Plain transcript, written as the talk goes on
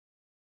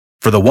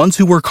For the ones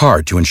who work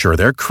hard to ensure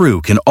their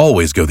crew can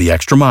always go the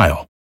extra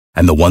mile,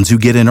 and the ones who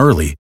get in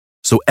early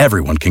so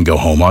everyone can go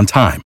home on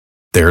time,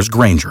 there's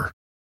Grainger,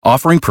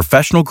 offering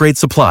professional-grade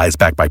supplies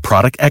backed by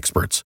product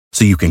experts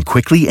so you can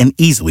quickly and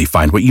easily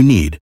find what you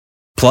need.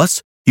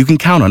 Plus, you can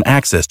count on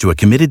access to a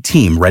committed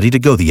team ready to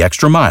go the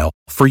extra mile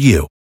for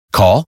you.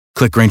 Call,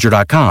 click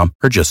Grainger.com,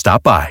 or just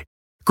stop by.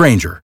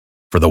 Grainger,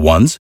 for the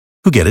ones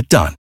who get it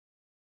done.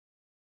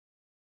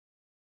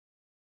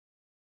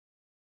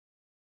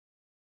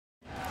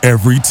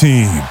 Every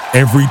team,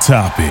 every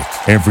topic,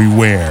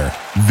 everywhere.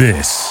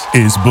 This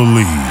is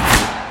Believe.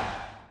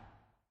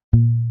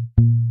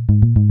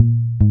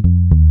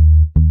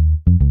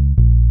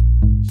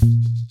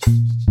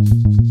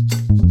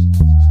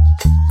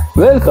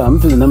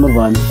 Welcome to the number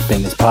one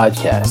Bengals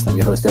podcast. I'm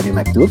your host, Eddie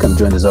McDuke. I'm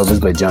joined as always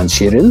by John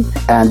Sheeran.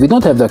 And we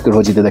don't have Dr.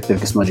 Hoji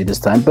Detective Kismaji this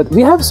time, but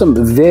we have some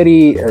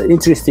very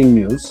interesting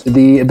news.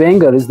 The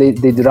Bengals,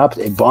 they dropped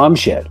a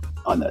bombshell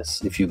on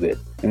us, if you will.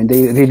 I mean,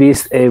 they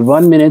released a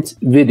 1-minute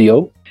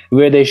video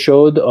where they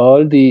showed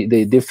all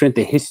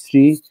the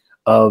history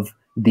of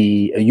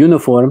the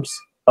uniforms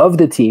of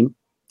the team.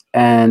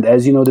 And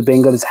as you know, the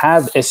Bengals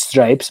have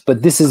stripes,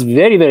 but this is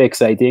very, very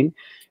exciting.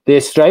 The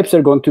stripes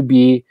are going to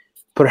be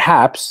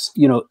perhaps,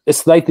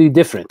 slightly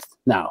different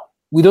now.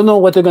 We don't know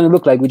what they're going to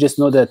look like. We just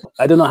know that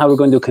I don't know how we're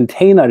going to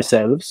contain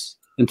ourselves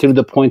until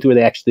the point where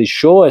they actually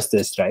show us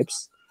the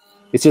stripes.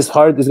 It's just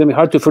hard. It's going to be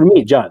hard for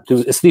me, John,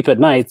 to sleep at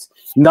night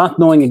not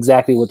knowing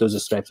exactly what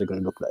those stripes are going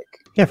to look like.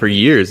 Yeah, for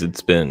years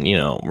it's been,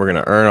 we're going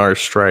to earn our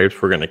stripes,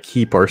 we're going to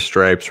keep our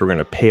stripes, we're going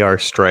to pay our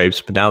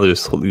stripes, but now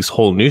there's these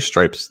whole new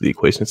stripes to the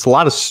equation. It's a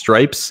lot of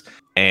stripes,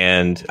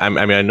 and I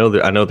know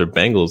they're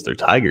Bengals, they're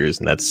Tigers,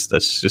 and that's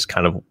just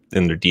kind of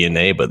in their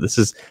DNA. But this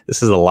is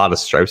a lot of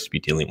stripes to be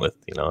dealing with.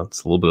 It's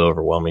a little bit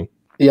overwhelming.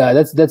 Yeah,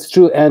 that's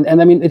true, and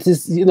I mean it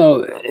is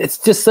it's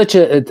just such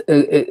a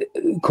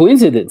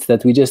coincidence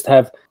that we just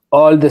have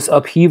all this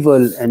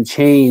upheaval and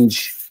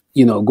change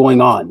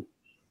going on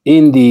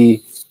in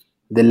the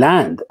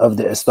land of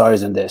the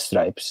stars and the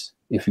stripes,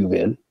 if you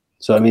will.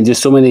 So, I mean,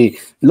 just a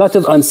lot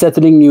of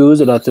unsettling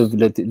news, a lot of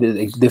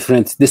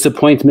different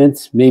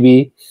disappointments,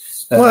 maybe.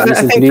 Well,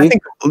 I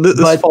think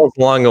this falls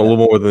along a little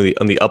more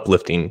on the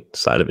uplifting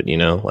side of it,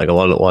 like a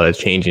lot of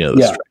changing of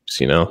the stripes,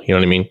 you know what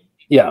I mean?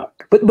 Yeah.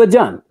 But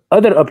John,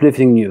 other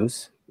uplifting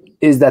news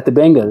is that the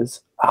Bengals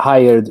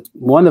hired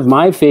one of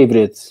my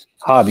favorite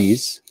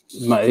hobbies,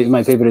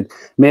 my favorite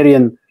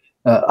Marion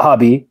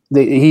hobby.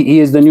 He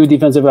is the new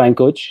defensive line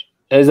coach.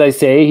 As I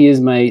say, he is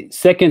my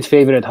second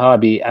favorite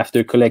hobby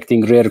after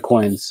collecting rare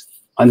coins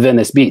on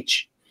Venice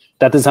Beach.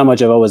 That is how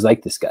much I've always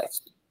liked this guy.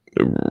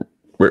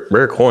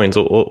 Rare coins?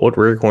 What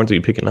rare coins are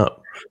you picking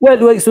up?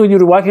 Well, so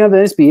you're walking on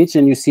Venice Beach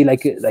and you see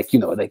like a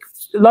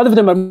lot of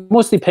them are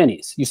mostly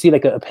pennies. You see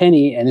like a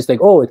penny and it's like,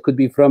 oh, it could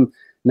be from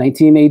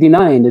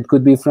 1989. It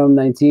could be from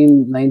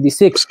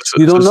 1996.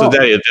 You don't know.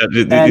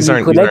 These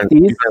aren't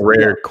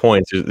rare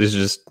coins. These are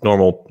just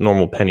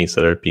normal pennies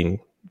that are being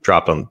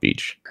dropped on the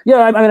beach.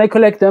 Yeah, I mean, I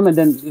collect them, and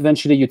then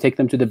eventually you take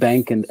them to the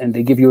bank, and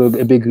they give you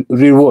a big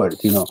reward,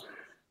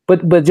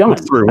 But John,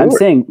 I'm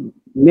saying,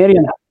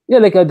 Marion,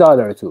 like $1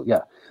 or $2, yeah.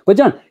 But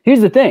John,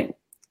 here's the thing.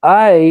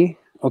 I'm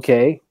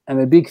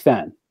a big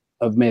fan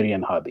of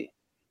Marion Hobby,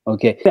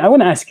 okay? I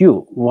want to ask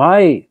you,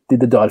 why did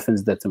the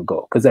Dolphins let him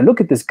go? Because I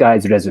look at this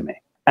guy's resume,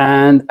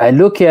 and I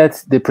look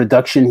at the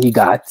production he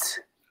got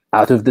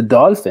out of the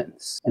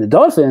Dolphins. And the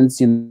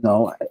Dolphins,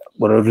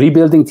 were a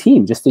rebuilding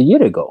team just a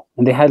year ago.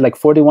 And they had like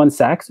 41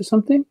 sacks or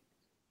something,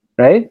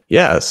 right?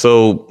 Yeah,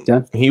 so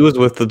he was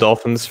with the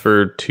Dolphins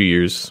for 2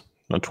 years,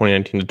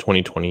 2019 to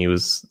 2020. He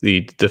was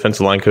the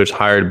defensive line coach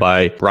hired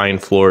by Brian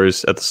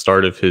Flores at the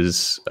start of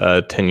his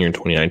tenure in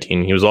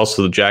 2019. He was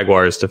also the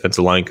Jaguars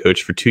defensive line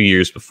coach for 2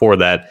 years before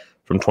that,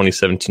 from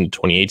 2017 to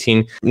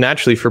 2018.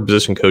 Naturally, for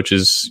position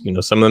coaches,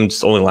 some of them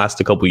just only last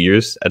a couple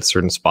years at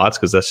certain spots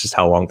because that's just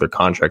how long their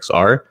contracts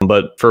are.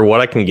 But for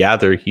what I can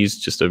gather, he's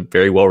just a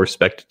very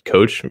well-respected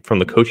coach from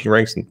the coaching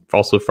ranks and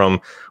also from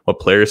what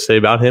players say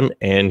about him.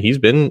 And he's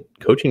been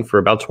coaching for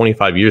about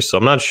 25 years. So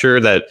I'm not sure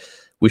that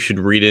we should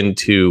read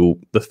into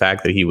the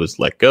fact that he was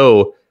let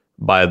go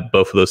by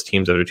both of those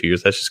teams after 2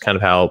 years. That's just kind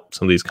of how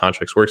some of these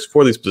contracts works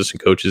for these position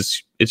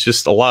coaches. It's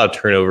just a lot of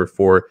turnover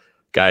for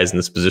guys in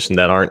this position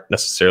that aren't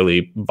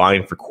necessarily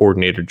vying for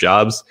coordinator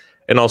jobs.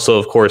 And also,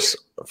 of course,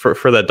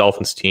 for that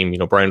Dolphins team,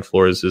 Brian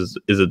Flores is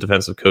a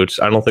defensive coach.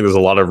 I don't think there's a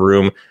lot of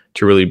room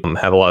to really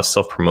have a lot of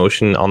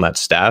self-promotion on that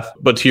staff.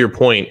 But to your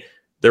point,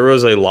 there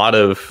was a lot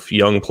of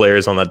young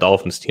players on that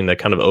Dolphins team that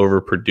kind of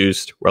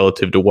overproduced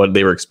relative to what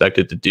they were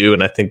expected to do.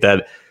 And I think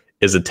that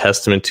is a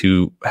testament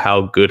to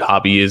how good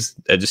Hobby is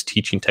at just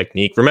teaching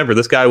technique. Remember,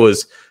 this guy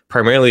was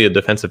primarily a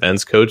defensive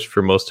ends coach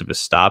for most of his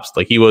stops.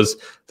 Like, he was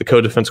the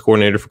co-defense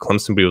coordinator for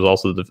Clemson, but he was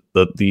also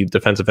the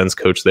defensive ends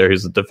coach there. He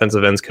was the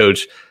defensive ends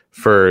coach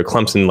for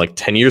Clemson like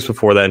 10 years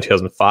before that in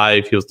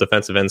 2005. He was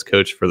defensive ends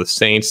coach for the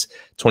Saints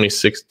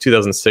 2006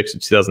 to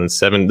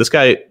 2007. This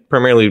guy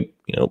primarily,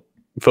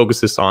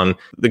 focuses on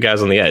the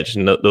guys on the edge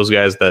and those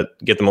guys that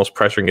get the most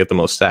pressure and get the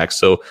most sacks.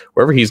 So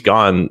wherever he's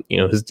gone,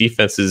 his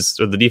defenses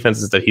or the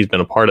defenses that he's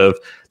been a part of,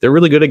 they're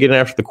really good at getting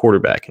after the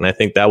quarterback. And I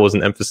think that was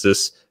an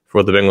emphasis for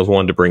what the Bengals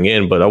wanted to bring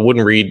in, but I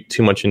wouldn't read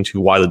too much into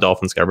why the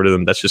Dolphins got rid of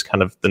them. That's just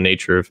kind of the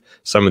nature of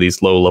some of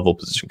these low-level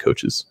position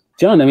coaches.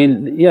 John, I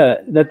mean, yeah,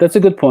 that's a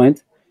good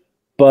point.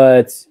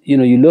 But,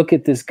 you look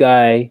at this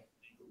guy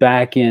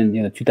back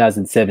in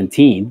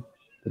 2017,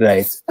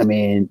 right? I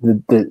mean,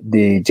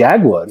 the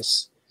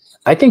Jaguars,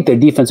 I think their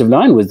defensive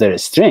line was their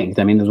strength.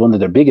 I mean, it was one of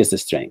their biggest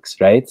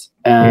strengths, right?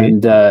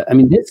 And I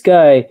mean, this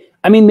guy,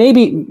 I mean,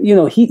 maybe,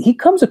 he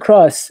comes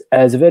across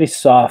as a very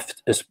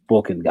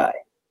soft-spoken guy.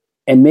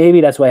 And maybe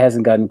that's why he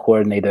hasn't gotten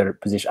coordinator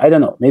position. I don't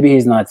know. Maybe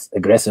he's not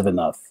aggressive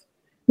enough.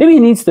 Maybe he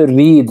needs to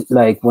read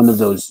like one of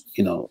those,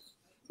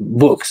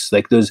 books,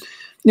 like those,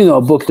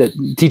 a book that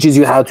teaches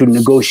you how to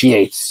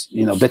negotiate,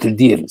 better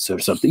deals or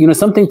something,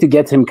 something to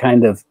get him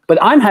kind of. But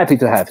I'm happy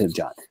to have him,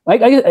 John.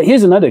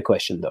 Here's another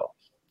question, though.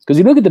 Because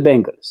you look at the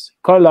Bengals,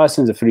 Carl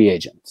Lawson's a free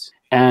agent.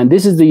 And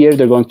this is the year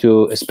they're going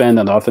to spend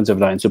on the offensive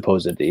line,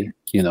 supposedly,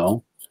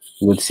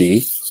 we'll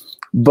see.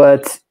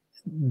 But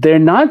they're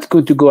not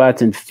going to go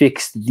out and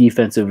fix the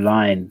defensive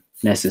line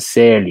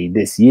necessarily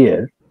this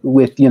year.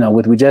 With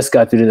we just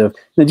got rid of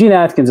Gene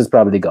Atkins is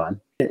probably gone,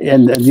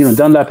 and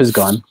Dunlap is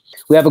gone.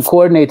 We have a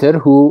coordinator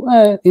who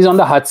is on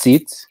the hot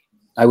seat,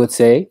 I would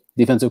say,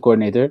 defensive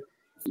coordinator.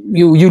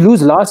 You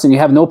lose Lawson, you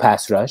have no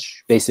pass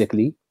rush,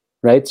 basically,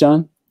 right,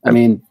 John? I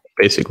mean,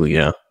 basically,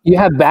 yeah. You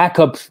have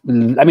backup.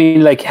 I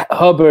mean, like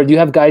Hubbard, you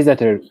have guys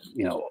that are,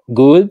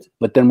 good,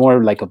 but they're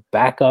more like a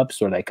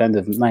backups or like kind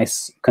of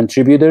nice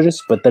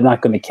contributors, but they're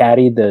not going to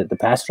carry the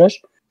pass rush.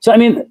 So, I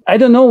mean, I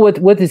don't know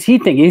what is he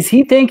thinking? Is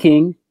he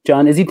thinking,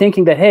 John,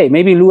 that, hey,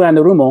 maybe Lou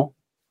Anarumo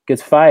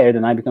gets fired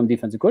and I become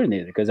defensive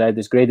coordinator because I have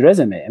this great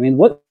resume? I mean,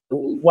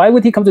 why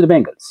would he come to the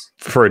Bengals?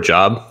 For a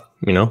job,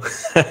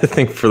 I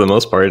think for the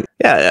most part.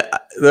 Yeah,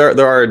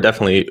 there are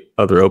definitely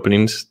other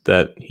openings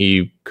that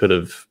he could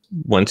have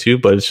went to,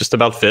 but it's just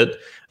about fit.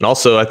 And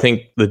also, I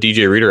think the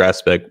DJ Reader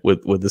aspect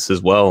with this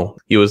as well.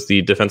 He was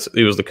the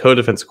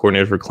co-defensive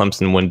coordinator for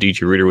Clemson when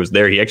DJ Reader was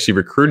there. He actually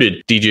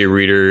recruited DJ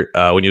Reader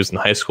when he was in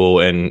high school,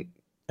 and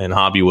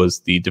Hobby was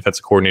the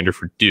defensive coordinator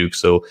for Duke.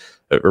 So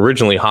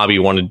originally, Hobby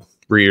wanted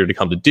Reader to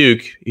come to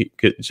Duke,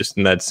 just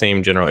in that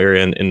same general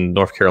area in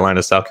North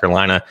Carolina, South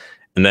Carolina.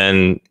 And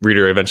then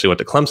Reader eventually went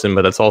to Clemson,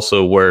 but that's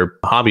also where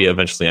Hobby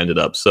eventually ended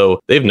up. So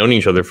they've known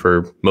each other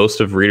for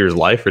most of Reader's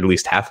life, or at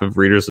least half of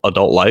Reader's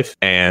adult life.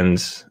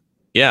 And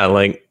yeah,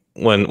 like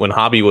when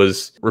Hobby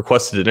was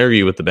requested an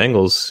interview with the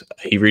Bengals,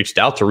 he reached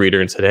out to Reader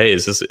and said, hey,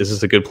 is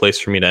this a good place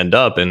for me to end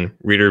up? And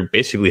Reader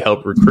basically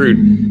helped recruit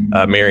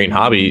Marion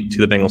Hobby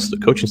to the Bengals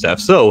coaching staff.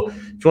 So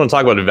if you want to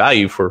talk about a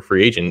value for a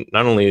free agent,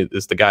 not only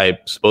is the guy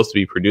supposed to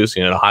be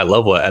producing at a high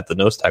level at the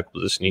nose tackle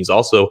position, he's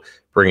also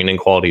bringing in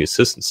quality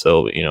assistance.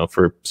 So,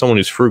 for someone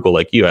who's frugal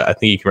like you, I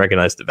think you can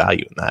recognize the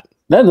value in that.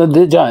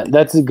 No, John,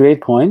 that's a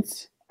great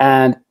point.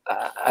 And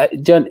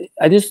John,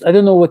 I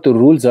don't know what the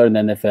rules are in the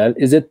NFL.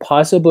 Is it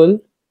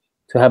possible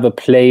to have a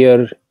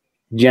player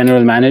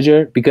general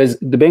manager? Because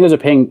the Bengals are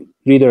paying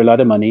Reader a lot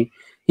of money.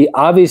 He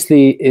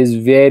obviously is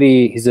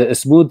he's a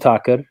smooth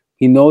talker.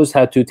 He knows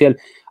how to tell.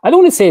 I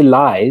don't want to say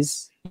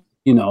lies.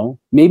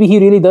 Maybe he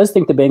really does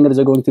think the Bengals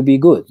are going to be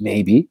good.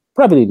 Maybe,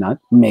 probably not.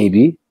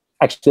 Maybe.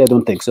 Actually, I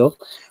don't think so.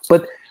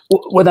 But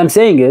what I'm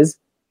saying is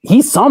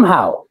he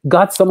somehow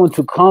got someone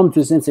to come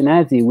to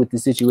Cincinnati with the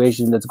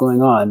situation that's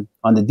going on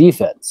the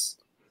defense,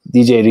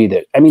 DJ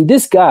Reader. I mean,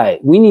 this guy,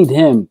 we need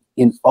him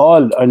in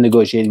all our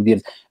negotiating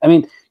deals. I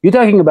mean, you're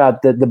talking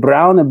about the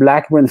Brown and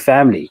Blackburn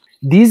family.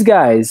 These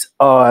guys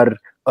are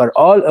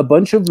all a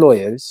bunch of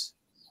lawyers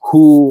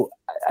who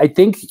I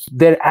think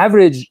their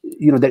average,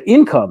 their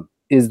income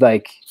is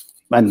like,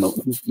 I don't know,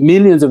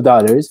 millions of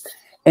dollars.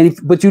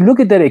 But you look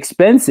at their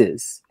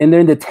expenses, and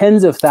they're in the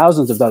tens of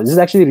thousands of dollars. This is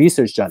actually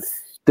research done.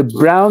 The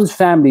Browns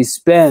family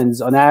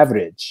spends, on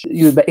average,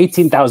 about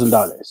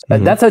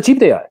 $18,000. That's how cheap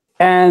they are.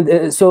 And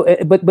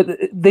but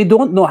they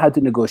don't know how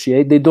to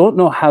negotiate. They don't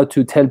know how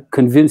to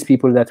convince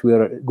people that we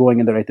are going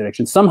in the right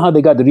direction. Somehow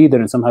they got the Reader,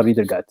 and somehow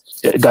Reader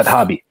got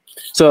Hobby.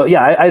 So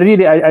yeah, I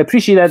really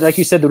appreciate that. Like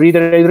you said, the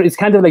Reader, it's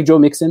kind of like Joe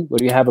Mixon,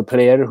 where you have a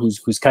player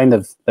who's kind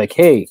of like,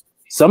 hey,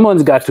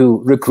 someone's got to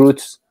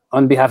recruit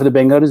on behalf of the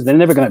Bengals. They're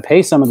never going to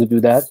pay someone to do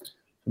that.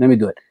 Let me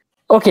do it.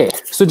 Okay,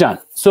 so John,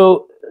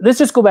 let's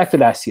just go back to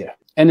last year.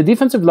 And the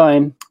defensive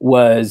line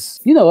was,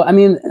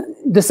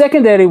 the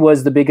secondary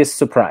was the biggest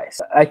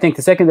surprise. I think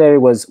the secondary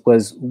was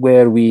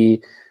where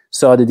we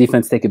saw the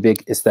defense take a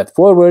big step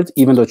forward,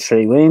 even though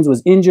Trey Waynes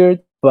was injured.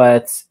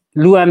 But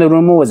Lou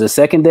Anarumo was a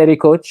secondary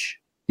coach,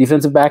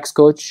 defensive backs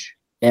coach,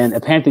 and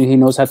apparently he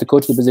knows how to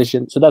coach the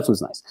position. So that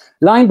was nice.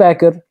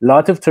 Linebacker,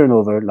 lot of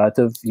turnover, lot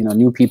of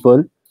new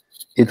people.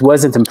 It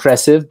wasn't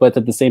impressive, but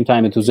at the same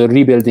time, it was a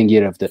rebuilding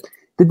year of the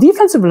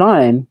defensive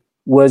line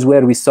was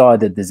where we saw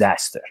the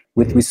disaster.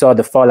 We saw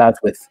the fallout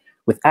with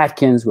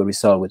Atkins, where we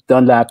saw with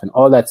Dunlap and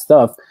all that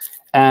stuff.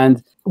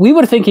 And we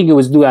were thinking it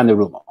was Lou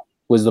Anarumo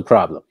was the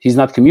problem. He's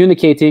not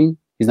communicating.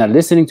 He's not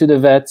listening to the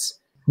vets.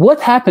 What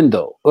happened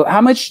though?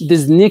 How much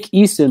does Nick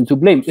Eason to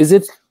blame? Is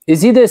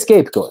he the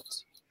scapegoat?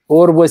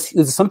 Or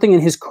is something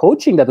in his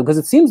coaching that, because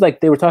it seems like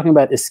they were talking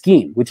about a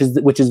scheme, which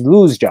is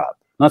Lou's job,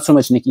 not so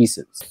much Nick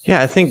Eason's.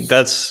 Yeah, I think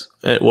that's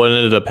what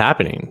ended up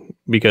happening,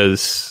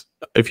 because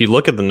if you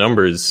look at the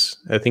numbers,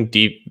 I think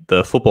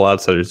the Football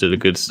Outsiders did a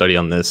good study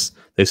on this.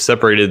 They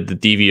separated the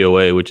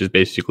DVOA, which is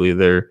basically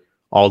their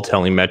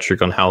all-telling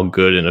metric on how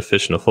good and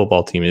efficient a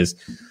football team is.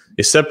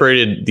 They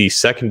separated the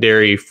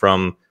secondary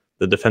from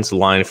the defensive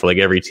line for like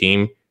every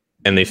team.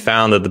 And they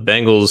found that the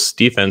Bengals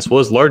defense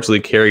was largely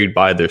carried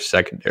by their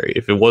secondary.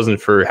 If it wasn't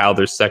for how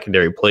their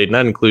secondary played, and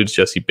that includes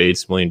Jesse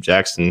Bates, William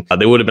Jackson,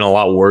 they would have been a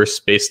lot worse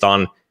based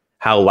on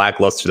how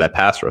lackluster that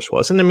pass rush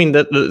was. And I mean,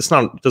 it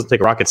doesn't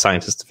take a rocket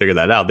scientist to figure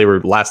that out. They were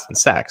last in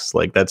sacks.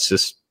 Like, that's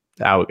just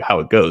how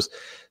it goes.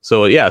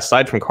 So yeah,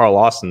 aside from Carl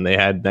Lawson, they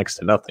had next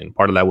to nothing.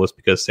 Part of that was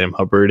because Sam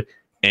Hubbard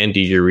and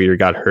DJ Reader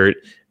got hurt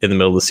in the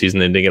middle of the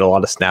season. They didn't get a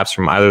lot of snaps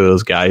from either of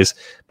those guys.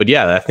 But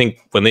yeah, I think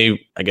when they,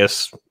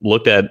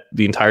 looked at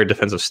the entire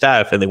defensive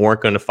staff and they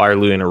weren't going to fire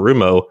Lou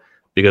Anarumo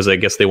because I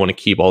guess they want to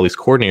keep all these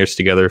coordinators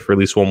together for at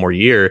least one more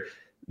year,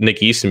 Nick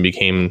Eason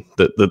became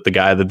the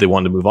guy that they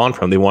wanted to move on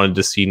from. They wanted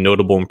to see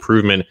notable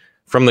improvement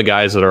from the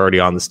guys that are already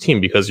on this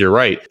team, because you're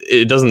right.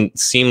 It doesn't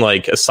seem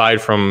like,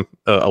 aside from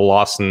a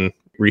Lawson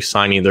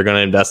re-signing, they're going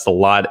to invest a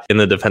lot in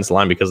the defensive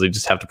line because they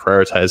just have to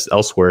prioritize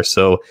elsewhere.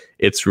 So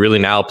it's really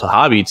now up to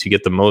Hobby to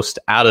get the most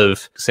out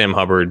of Sam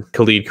Hubbard,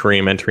 Khalid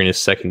Kareem entering his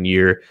second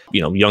year,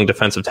 young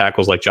defensive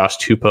tackles like Josh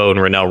Tupou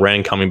and Rennell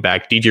Wren coming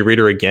back, DJ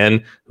Reader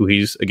again, who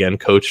he's again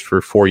coached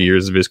for 4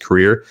 years of his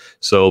career.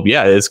 So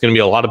yeah, it's going to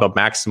be a lot about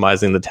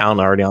maximizing the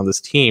talent already on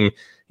this team.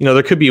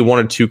 There could be one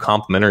or two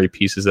complementary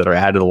pieces that are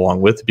added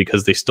along with it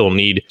because they still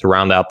need to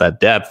round out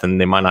that depth,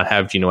 and they might not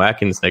have Geno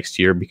Atkins next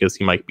year because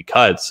he might be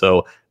cut.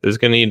 So there's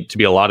going to need to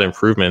be a lot of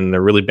improvement, and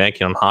they're really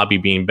banking on Hobby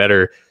being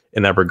better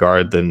in that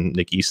regard than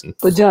Nick Eason.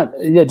 But John,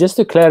 just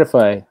to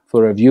clarify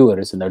for our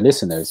viewers and our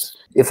listeners,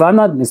 if I'm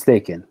not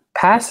mistaken,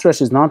 pass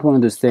rush is not one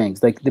of those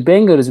things. Like the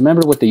Bengals,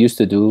 remember what they used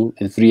to do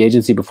in free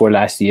agency before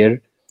last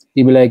year?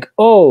 You'd be like,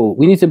 oh,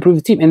 we need to improve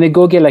the team. And they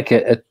go get like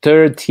a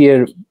third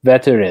tier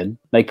veteran,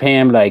 like pay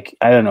him like,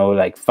 I don't know,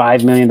 like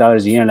 $5 million a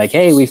year. Like,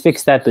 hey, we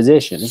fixed that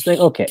position. It's like,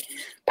 okay,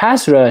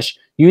 pass rush,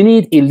 you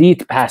need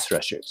elite pass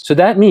rushers. So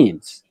that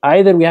means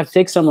either we have to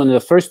take someone in the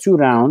first 2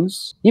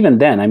 rounds, even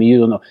then, I mean,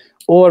 you don't know,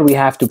 or we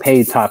have to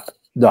pay top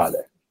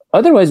dollar.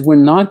 Otherwise, we're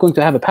not going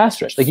to have a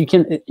pass rush. Like you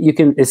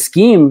can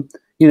scheme,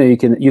 you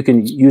can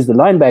use the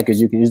linebackers,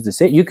 you can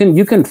use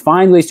you can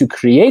find ways to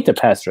create a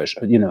pass rush,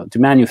 to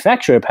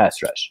manufacture a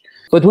pass rush.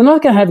 But we're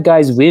not going to have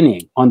guys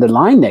winning on the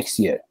line next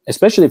year,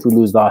 especially if we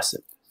lose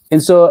Lawson.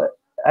 And so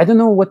I don't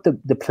know what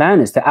the plan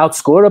is to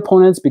outscore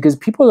opponents, because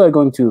people are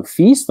going to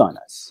feast on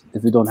us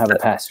if we don't have a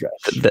pass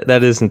rush.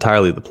 That is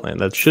entirely the plan.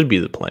 That should be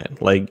the plan.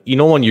 Like, you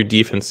don't want your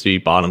defense to be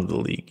bottom of the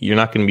league. You're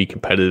not going to be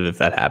competitive if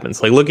that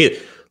happens. Like, look at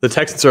the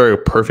Texans are a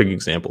perfect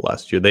example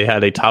last year. They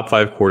had a top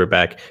 5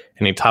 quarterback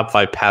and a top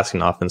 5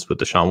 passing offense with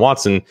Deshaun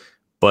Watson,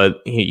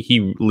 but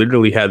he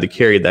literally had to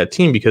carry that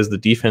team because the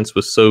defense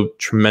was so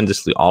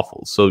tremendously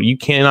awful. So you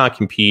cannot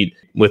compete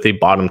with a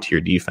bottom tier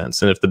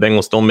defense. And if the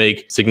Bengals don't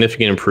make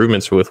significant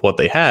improvements with what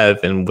they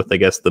have and with, I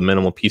guess, the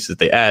minimal pieces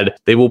they add,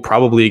 they will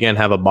probably again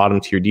have a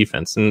bottom tier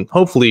defense. And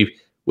hopefully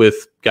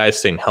with guys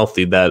staying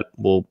healthy, that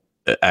will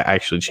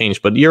actually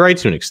change. But you're right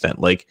to an extent.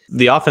 Like,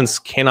 the offense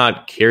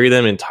cannot carry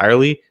them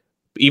entirely.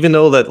 Even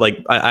though that,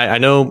 like, I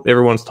know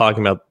everyone's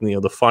talking about,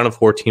 the final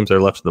 4 teams that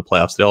are left in the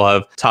playoffs, they all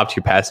have top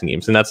tier passing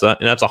games, and that's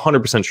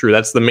 100% true.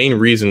 That's the main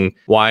reason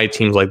why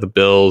teams like the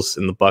Bills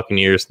and the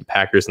Buccaneers, the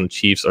Packers and the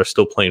Chiefs are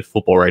still playing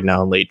football right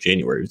now in late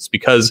January. It's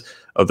because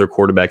of their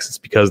quarterbacks. It's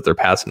because of their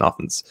passing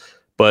offense.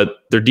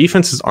 But their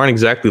defenses aren't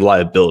exactly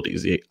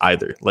liabilities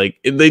either. Like,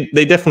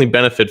 they definitely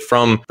benefit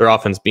from their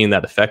offense being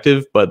that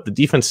effective, but the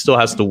defense still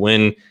has to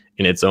win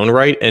in its own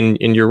right. And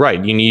you're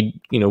right. You need,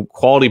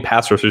 quality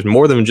pass rushers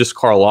more than just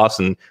Carl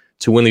Lawson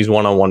to win these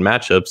one-on-one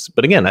matchups.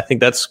 But again, I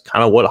think that's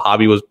kind of what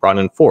Hobby was brought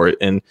in for.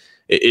 And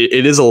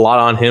it is a lot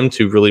on him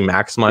to really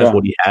maximize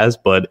what he has.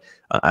 But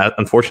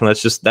unfortunately,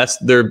 that's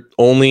their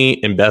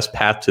only and best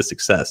path to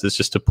success, is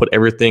just to put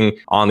everything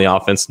on the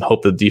offense and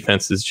hope the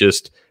defense is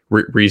just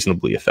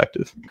reasonably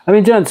effective. I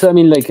mean, John, so I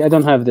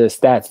don't have the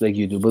stats like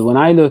you do, but when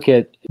I look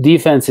at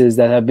defenses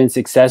that have been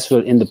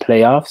successful in the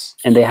playoffs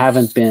and they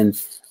haven't been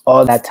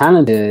all that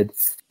talented,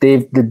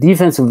 the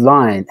defensive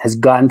line has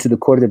gotten to the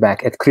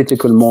quarterback at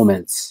critical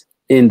moments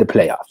in the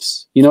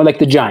playoffs. Like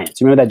the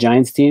Giants. Remember that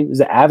Giants team? It was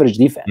an average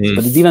defense,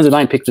 but the defensive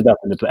line picked it up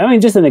in the play. I mean,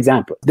 just an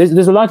example.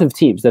 There's a lot of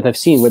teams that I've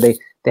seen where they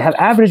have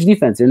average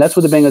defense, and that's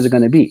what the Bengals are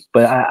going to be.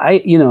 But I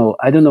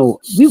don't know.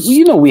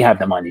 We have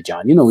the money,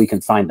 John. We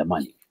can find the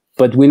money.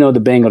 But we know the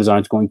Bengals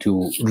aren't going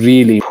to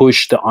really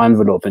push the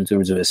envelope in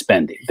terms of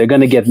spending. They're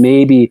going to get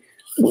maybe,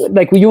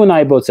 like you and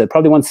I both said,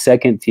 probably one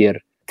second-tier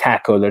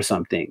tackle or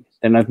something.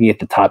 They're not going to get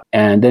the top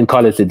and then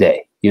call it a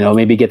day.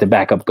 Maybe get the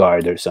backup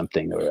guard or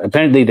something. Or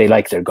apparently they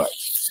like their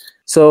guards.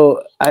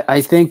 So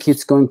I think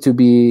it's going to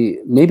be,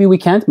 maybe we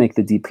can't make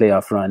the deep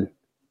playoff run,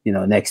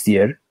 next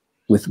year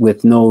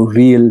with no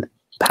real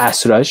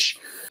pass rush.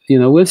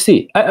 We'll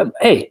see.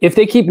 Hey, if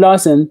they keep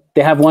Lawson,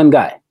 they have one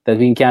guy that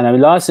we can count. I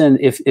mean, Lawson,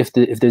 if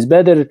there's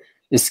better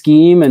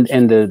scheme and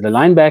the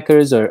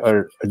linebackers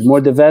are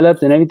more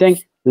developed and everything,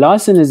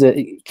 Lawson is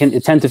a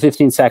 10 to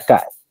 15 sack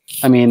guy.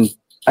 I mean,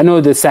 I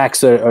know the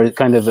sacks are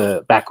kind of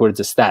a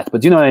backwards stat,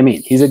 but you know what I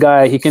mean? He's a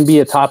guy, he can be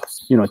a top,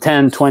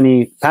 10,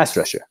 20 pass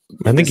rusher.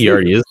 I think he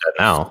already is that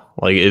now.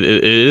 Like it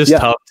is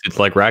tough to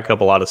like rack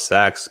up a lot of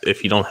sacks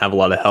if you don't have a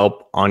lot of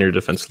help on your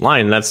defensive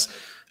line. That's,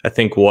 I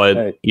think, what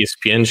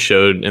ESPN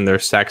showed in their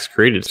sacks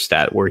created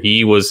stat, where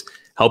he was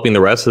helping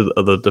the rest of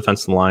the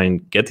defensive line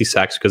get these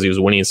sacks because he was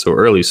winning so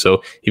early.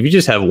 So if you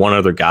just have one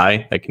other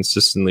guy that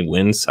consistently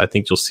wins, I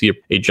think you'll see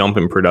a jump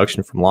in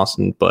production from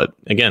Lawson. But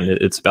again,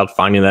 it's about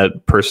finding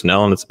that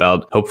personnel, and it's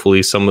about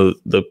hopefully some of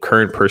the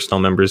current personnel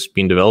members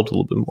being developed a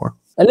little bit more.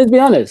 And let's be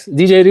honest,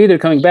 DJ Reader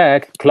coming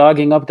back,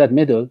 clogging up that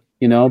middle,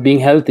 being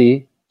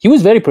healthy. He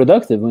was very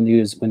productive when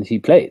he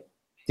played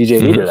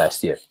DJ Reader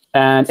last year.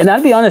 And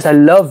I'll be honest, I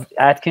love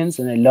Atkins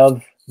and I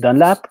love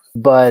Dunlap,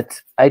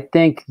 but I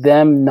think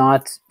them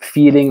not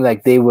feeling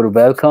like they were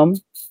welcome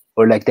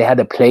or like they had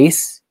a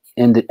place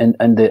in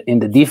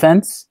the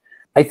defense,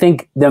 I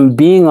think them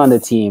being on the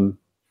team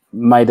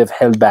might have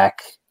held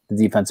back the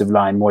defensive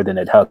line more than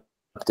it helped,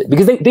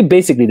 because they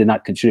basically did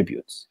not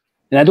contribute.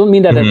 And I don't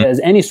mean that as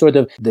any sort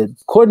of, the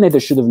coordinator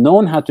should have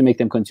known how to make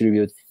them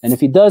contribute, and if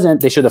he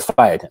doesn't, they should have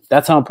fired him.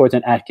 That's how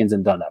important Atkins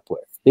and Dunlap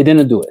were. They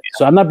didn't do it.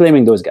 So I'm not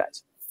blaming those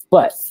guys.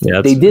 But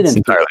they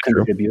didn't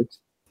contribute.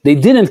 They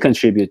didn't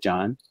contribute,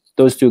 John,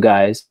 those two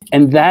guys.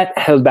 And that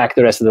held back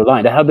the rest of the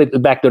line. That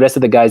held back the rest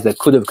of the guys that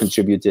could have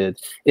contributed.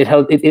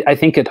 I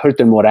think it hurt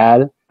their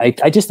morale.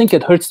 I just think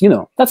it hurts,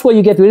 that's why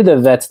you get rid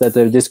of vets that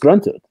are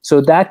disgruntled.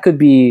 So that could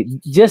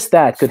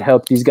could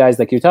help these guys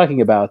like you're talking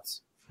about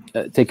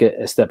take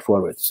a step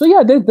forward. So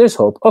yeah, there's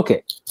hope.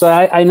 Okay. So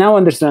I now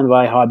understand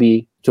why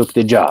Hobby took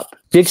the job.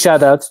 Big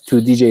shout out to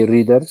DJ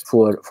Reader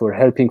for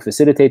helping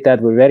facilitate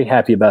that. We're very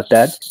happy about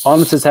that.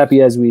 Almost as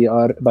happy as we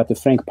are about the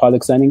Frank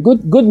Pollock signing.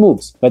 Good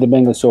moves by the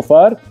Bengals so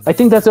far. I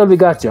think that's all we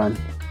got, John.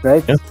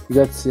 Right? Yeah. You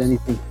got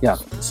anything? Yeah.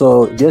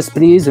 So just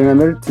please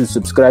remember to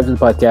subscribe to the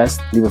podcast.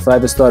 Leave a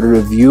 5-star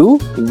review.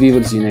 We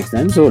will see you next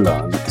time. So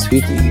long.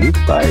 Sweetie.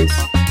 Bye.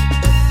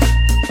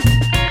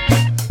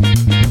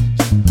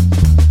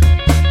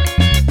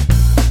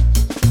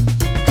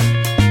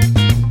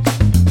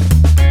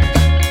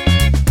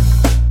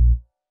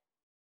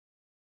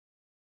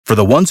 For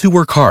the ones who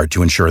work hard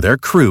to ensure their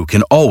crew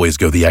can always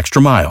go the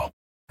extra mile,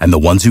 and the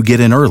ones who get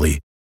in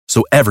early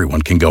so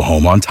everyone can go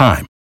home on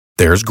time,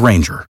 there's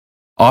Grainger,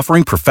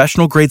 offering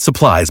professional-grade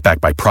supplies backed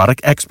by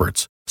product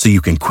experts so you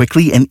can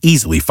quickly and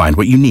easily find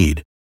what you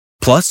need.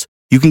 Plus,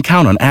 you can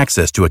count on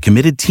access to a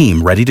committed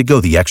team ready to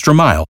go the extra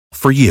mile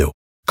for you.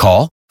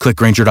 Call, click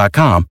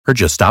Grainger.com, or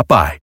just stop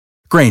by.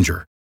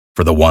 Grainger,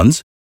 for the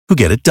ones who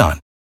get it done.